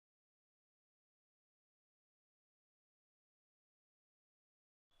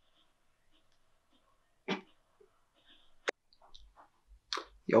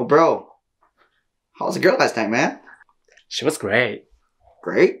Yo, bro. How was the girl last night, man? She was great.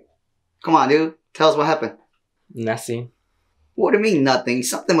 Great? Come on, dude. Tell us what happened. Nothing. What do you mean, nothing?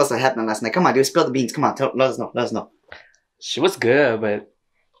 Something must have happened last night. Come on, dude. Spill the beans. Come on. Let us know. Let us know. She was good, but,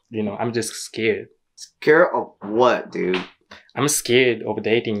 I'm just scared. Scared of what, dude? I'm scared of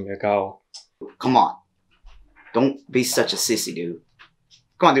dating a girl. Come on. Don't be such a sissy, dude.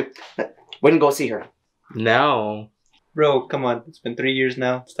 Come on, dude. We're gonna go see her. No. Bro, come on. It's been 3 years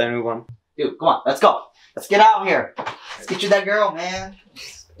now. It's time to move on. Dude, come on. Let's go. Let's get out of here. Let's get you that girl, man.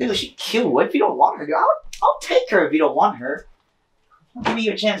 Dude, she cute. What if you don't want her, dude? I'll take her if you don't want her. Give me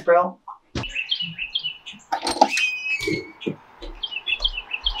your chance, bro.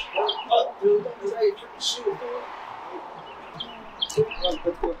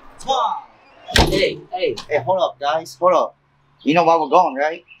 Come on. Hey, hold up, guys. Hold up. You know why we're going,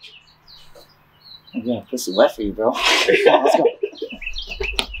 right? I'm gonna pussy wet for you, bro. Come on, let's go.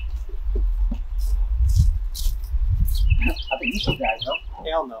 I think you should guys, no?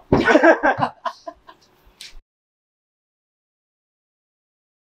 Hell no.